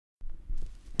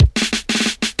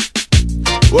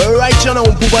Well, right you know,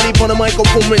 put body on the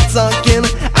microphone me talking,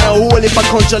 and a whole heap of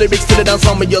country lyrics to the dance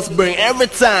song me just bring every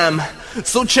time.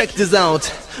 So check this out.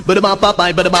 We got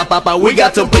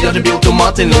to pay a tribute to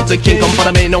Martin Luther King. Come for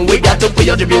the man, no, we got to pay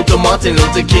a tribute to Martin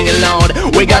Luther King,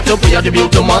 Lord. We got to pay a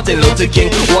tribute to Martin Luther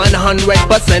King.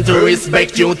 100%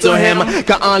 respect you to him.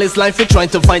 Cause all his life he trying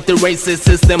to fight the racist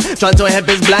system, trying to help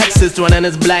his black sister and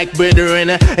his black brethren.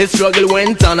 His struggle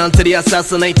went on until they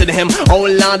assassinated him. Oh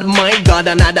Lord, my God,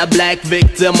 another black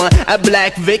victim. A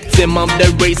black victim of the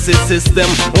racist system.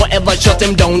 Whoever shut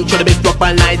him down should have been struck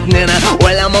by lightning.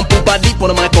 Well, I'm a poopa deep on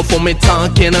the microphone me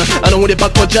talking. I know the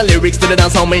back of your lyrics to the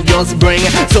dance song me just bring.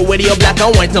 So whether you're black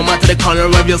or white, no matter the color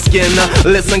of your skin,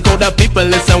 listen to the people,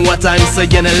 listen what I'm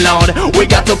saying loud. We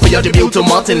got to pay a tribute to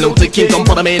Martin Luther King. Come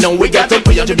for the man, no, we got to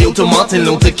pay a tribute to Martin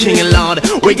Luther King, Lord.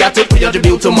 We got to pay a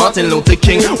tribute to Martin Luther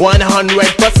King.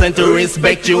 100%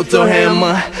 respect you to him.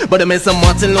 But the Mr.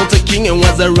 Martin Luther King, he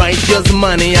was a righteous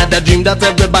man. He had a dream that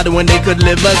everybody when they could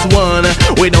live as one,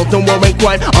 without no war and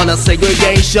crime on a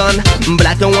segregation.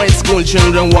 Black and white school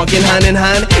children walking hand in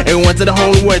hand. He wanted the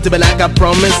whole world to be like a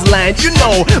promised land. You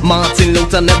know, Martin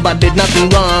Luther never did nothing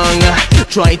wrong.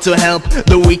 Tried to help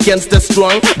the weak and the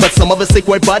strong, but some of the sick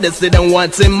white brothers didn't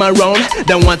want him around.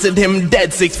 They wanted him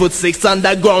dead, 6'6"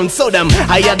 underground. So them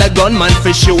hired a gunman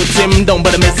for shoot him down.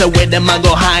 But I miss where them I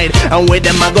go hide, and where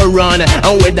them I go run,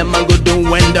 and where them I go do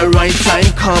when the right time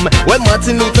come. Well,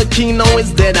 Martin Luther King now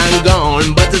is dead and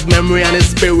gone, but his memory and his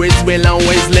spirit will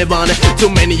always live on. Too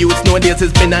many youths nowadays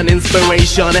has been an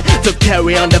inspiration to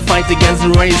carry on the fight against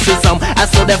racism. I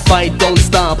saw the fight don't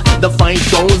stop, the fight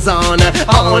goes on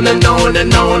and on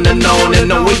and on and on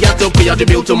and on. We got to pay a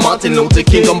tribute to Martin Luther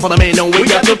King. Come for the man, no, we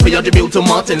got to pay a tribute to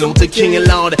Martin Luther King,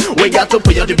 Lord. We got to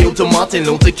pay a tribute to Martin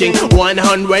Luther King.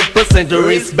 100%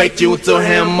 respect you to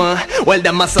him. Well,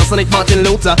 them assassinate Martin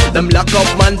Luther, them lock up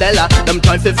Mandela, them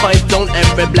try to fight down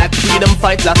every black freedom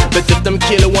fighter. But if them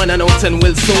kill one, I know 10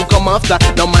 will soon come after.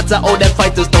 No matter how the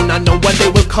fighters don't, I know what they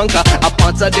will conquer. A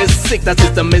part of this sick, that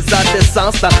system is a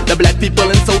disaster. The black people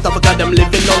in South Africa, them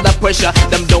living under pressure.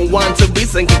 Them don't want to be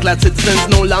second-class citizens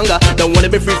no longer. Don't want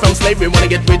to be free from slavery, want to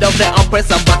get rid of their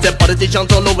oppressor. But the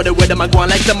politicians all over the world, them are going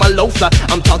like them a loafer.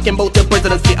 I'm talking about the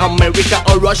presidency, America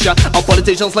or Russia. Our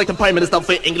politicians like the Prime Minister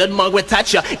for England, Margaret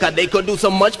Thatcher. Cause they could do so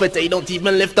much, but they don't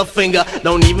even lift a finger.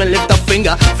 Don't even lift a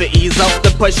finger for ease off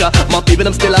the pressure. My people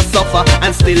them still a suffer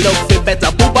and still look for better.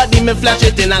 Nobody me flash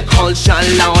it in a culture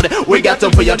loud. We got to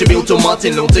pay a tribute to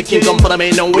Martin Luther King. Come for the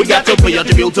man, no, we got to pay a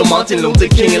tribute to Martin Luther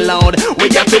King, Lord. We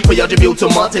got to pay a tribute to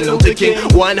Martin Luther King.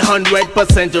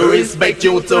 100% respect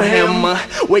you to him.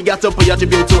 We got to pay a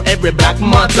tribute to every black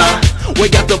martyr. We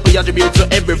got to pay a tribute to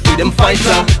every freedom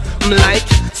fighter, like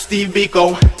Steve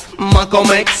Biko,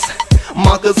 Malcolm X,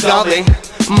 Marcus Garvey,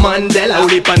 Mandela.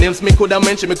 Only for names me coulda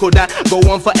mention, me coulda go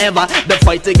on forever. The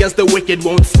fight against the wicked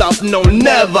won't stop, no,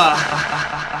 never.